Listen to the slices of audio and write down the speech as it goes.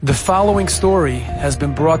The following story has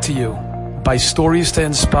been brought to you by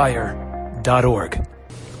StoriesToInspire.org.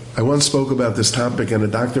 I once spoke about this topic, and a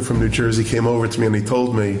doctor from New Jersey came over to me and he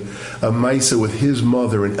told me a maisa with his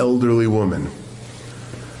mother, an elderly woman.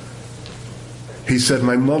 He said,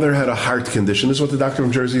 my mother had a heart condition. This is what the doctor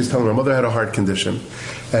from Jersey is telling me. My mother had a heart condition.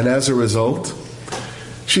 And as a result,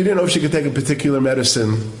 she didn't know if she could take a particular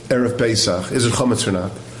medicine, Erev Pesach. Is it chametz or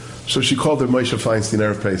not? So she called her Moshe Feinstein,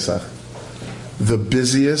 Erev Pesach. The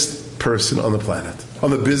busiest person on the planet, on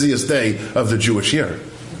the busiest day of the Jewish year.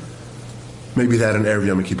 Maybe that in Erev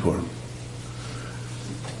Yom Kippur.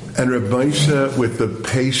 And Reb Moshe, with the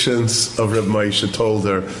patience of Reb Moshe, told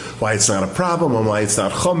her why it's not a problem, and why it's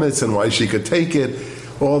not chametz, and why she could take it.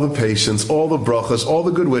 All the patience, all the brachas, all the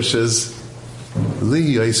good wishes.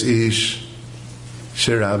 Li yais ish,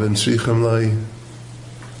 sherabim tzrichem lai.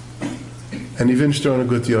 And he finished her on a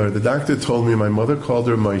good yard. The doctor told me my mother called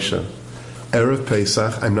her Moshe, Erev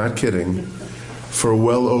Pesach, I'm not kidding, for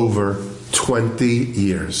well over 20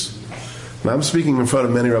 years. Now I'm speaking in front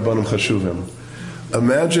of many Rabbanim Chashuvim.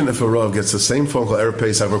 Imagine if a Rav gets the same phone call Erev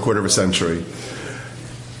Pesach for a quarter of a century.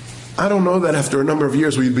 I don't know that after a number of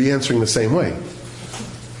years we'd be answering the same way.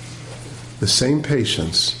 The same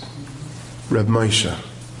patience. Reb Moshe.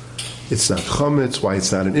 It's not chametz, why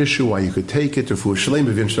it's not an issue, why you could take it, refuah shalem,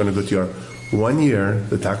 b'vin shana gut. 1 year,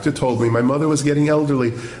 the doctor told me my mother was getting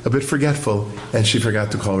elderly, a bit forgetful, and she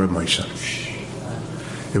forgot to call Reb Moshe.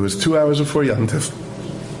 It was 2 hours before Yom Tov,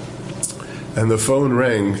 and the phone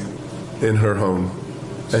rang in her home,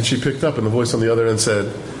 and she picked up, and the voice on the other end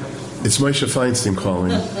said, "It's Moshe Feinstein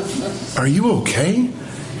calling. Are you okay?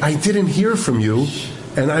 I didn't hear from you,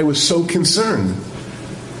 and I was so concerned."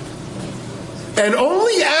 And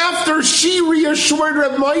only after she reassured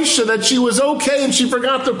Reb Moshe that she was okay and she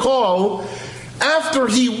forgot to call, after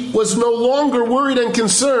he was no longer worried and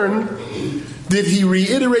concerned, did he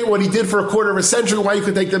reiterate what he did for a quarter of a century, why you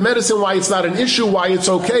could take the medicine, why it's not an issue, why it's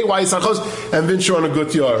okay, why it's not close, and Vinshu on a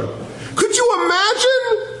good yard. Could you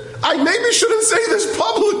imagine? I maybe shouldn't say this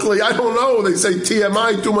publicly. I don't know. They say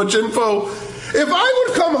TMI, too much info. If I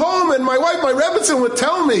would come home and my wife, my Rebbitzin, would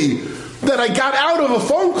tell me that I got out of a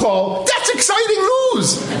phone call, that's exciting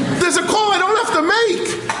news. There's a call I don't have to make.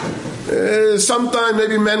 Sometime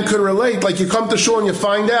maybe men could relate, like you come to shul and you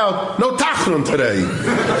find out, no tachnun today.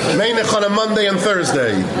 Meinech on a Monday and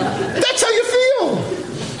Thursday. That's how you feel.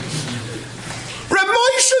 Reb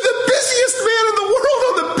Moshe, the busiest man in the world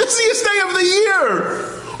on the busiest day of the year.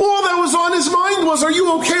 All that was on his mind was, are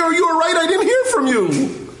you okay? Are you all right? I didn't hear from you.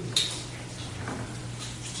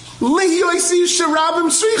 I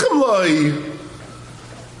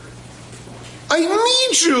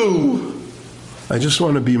need you. I just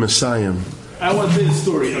want to be Messiah. I want to tell you the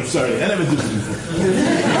story. I'm sorry. I never did this before.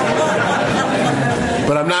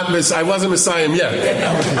 But I'm not. I wasn't Messiah yet.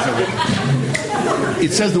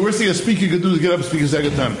 It says the worst thing a speaker could do is get up and speak a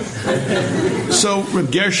second time. So,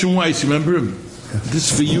 Reb Gershon Weiss, you remember him?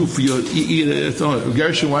 This is for you, for your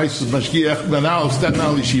Gershon Weiss was Mashgiach Banal of Staten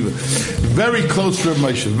Island Yeshiva. Very close to Reb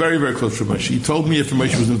Moshe, very, very close to Reb Moshe. He told me after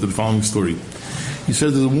Moshe was into the following story. He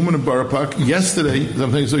said there's a woman in Barapak. Yesterday I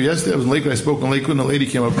was in Lakewood, I spoke in Lakewood, and a lady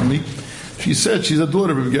came up to me. She said she's a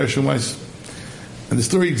daughter of Reb Gershon Weiss. And the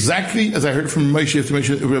story exactly as I heard from Moshe after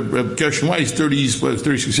Moshe, Reb Gershon Weiss,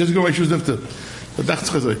 36 years ago, Moshe was nifta.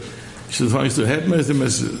 She said,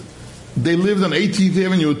 they lived on 18th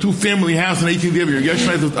Avenue, a two-family house on 18th Avenue. Gershon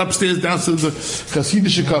Weiss lived upstairs, downstairs, a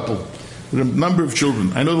Hasidic couple with a number of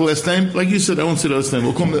children. I know the last name. Like you said, I won't say the last name.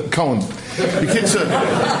 We'll call them Cohen. The kids said,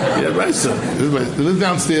 yeah, right, sir. They lived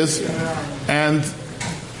downstairs, and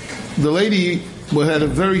the lady had a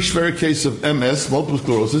very severe case of MS, multiple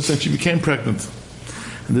sclerosis, and she became pregnant.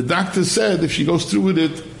 And the doctor said if she goes through with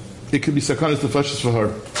it, it could be sakanas nefashos for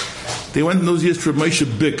her. They went in those years for Moshe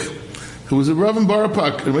Bick, who was a Rav in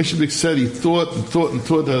Barapak. And Moshe Bick said he thought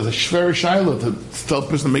that as a shver shaila to tell a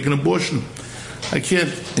person to make an abortion. I can't.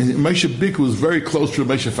 And Moshe Bick was very close to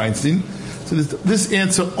Moshe Feinstein. So this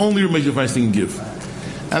answer only Moshe Feinstein can give.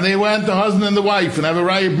 And they went, the husband and the wife, and I have a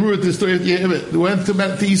Raya Brewer at the story. They went to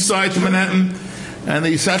the east side, to Manhattan, and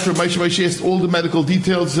they sat for Moshe. Moshe asked all the medical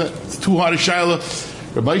details. It's too hard a shaila.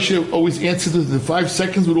 Moshe always answered it in 5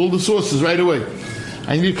 seconds with all the sources right away.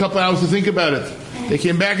 I need a couple hours to think about it. They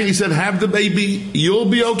came back and he said, have the baby, you'll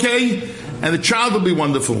be okay, and the child will be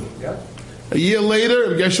wonderful. Yep. A year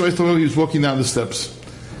later, Gershon Weiss told me he was walking down the steps.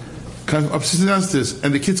 Come upstairs and downstairs,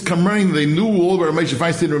 and the kids come running. They knew all about Moshe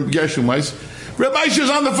Feinstein and Gershon Weiss. Reb Moshe is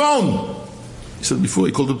on the phone. He said before,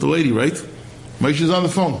 he called up the lady, right? Moshe is on the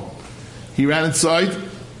phone. He ran inside,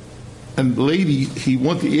 and the lady, he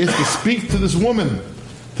wanted to ask to speak to this woman,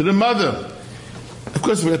 to the mother. Of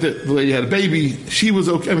course, the lady had a baby. She was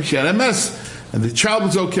okay. I mean, she had MS, and the child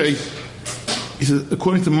was okay. He said,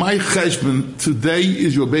 according to my cheshbon, today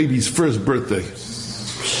is your baby's first birthday.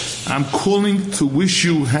 I'm calling to wish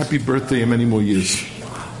you happy birthday and many more years.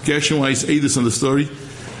 Gershon Weiss ate this on the story.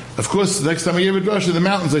 Of course, the next time I gave a drush in the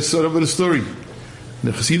mountains, I started over the story.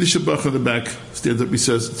 The Hasidic Shabbat in the back stands up. He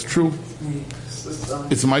says, "It's true.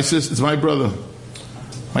 It's my sister. It's my brother.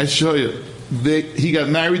 My shoya. He got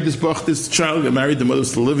married. This child got married. The mother was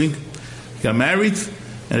still living. He got married,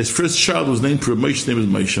 and his first child was named for Moshe. His name was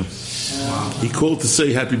Moshe. Wow. He called to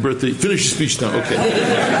say happy birthday. Finish your speech now. Okay."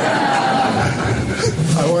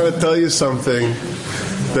 I want to tell you something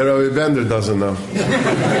that Rabbi Bender doesn't know.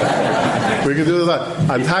 We can do that.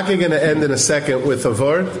 I'm talking going to end in a second with a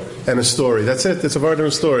vart and a story. That's it. It's a vart and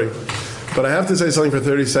a story. But I have to say something for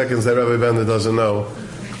 30 seconds that Rabbi Bender doesn't know.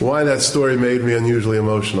 Why that story made me unusually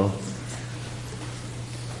emotional.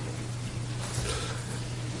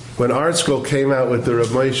 When Art Scroll came out with the Reb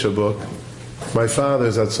Moshe book, my father,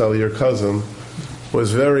 Zatzal, your cousin,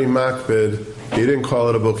 was very makbid. He didn't call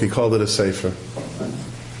it a book. He called it a sefer.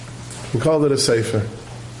 He called it a sefer.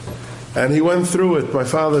 And he went through it. My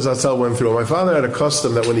father, Zatzal, went through it. My father had a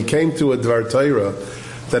custom that when he came to a Dvar Torah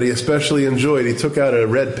that he especially enjoyed, he took out a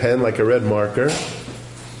red pen, like a red marker,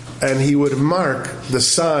 and he would mark the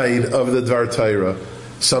side of the Dvar Torah.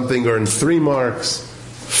 Something earned 3 marks,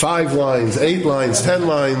 5 lines, 8 lines, 10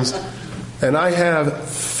 lines. And I have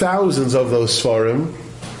thousands of those Sfarim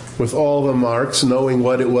with all the marks, knowing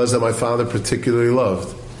what it was that my father particularly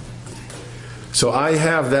loved. So I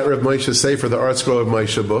have that Reb Moshe Sefer, the Art Scroll of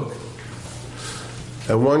Moshe book,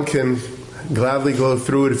 and one can gladly go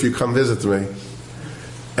through it if you come visit me.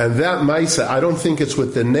 And that Maisa, I don't think it's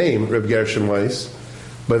with the name Reb Gershon Weiss,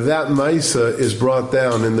 but that Maisa is brought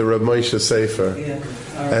down in the Reb Moshe Sefer.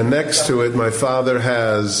 And next to it, my father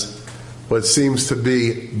has what seems to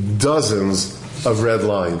be dozens of red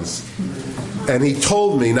lines. And he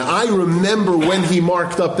told me, now I remember when he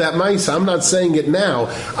marked up that Maisa. I'm not saying it now.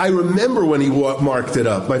 I remember when he marked it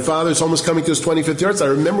up. My father's almost coming to his 25th year. I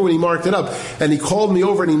remember when he marked it up. And he called me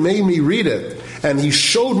over and he made me read it. And he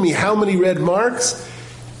showed me how many red marks.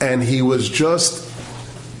 And he was just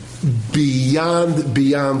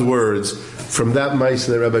beyond words from that Maisa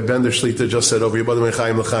that Rabbi Bender Shlita just said over Yibad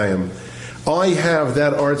Mechaim L'chaim. I have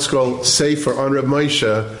that Art Scroll Sefer on Reb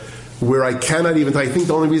Moshe where I cannot even, I think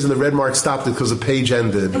the only reason the red mark stopped is because the page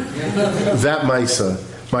ended. That Maisa.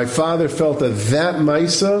 My father felt that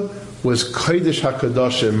Maisa was Kodesh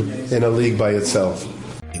HaKadoshim in a league by itself.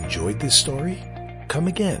 Enjoyed this story? Come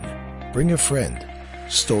again. Bring a friend.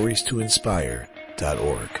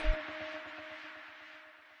 StoriesToInspire.org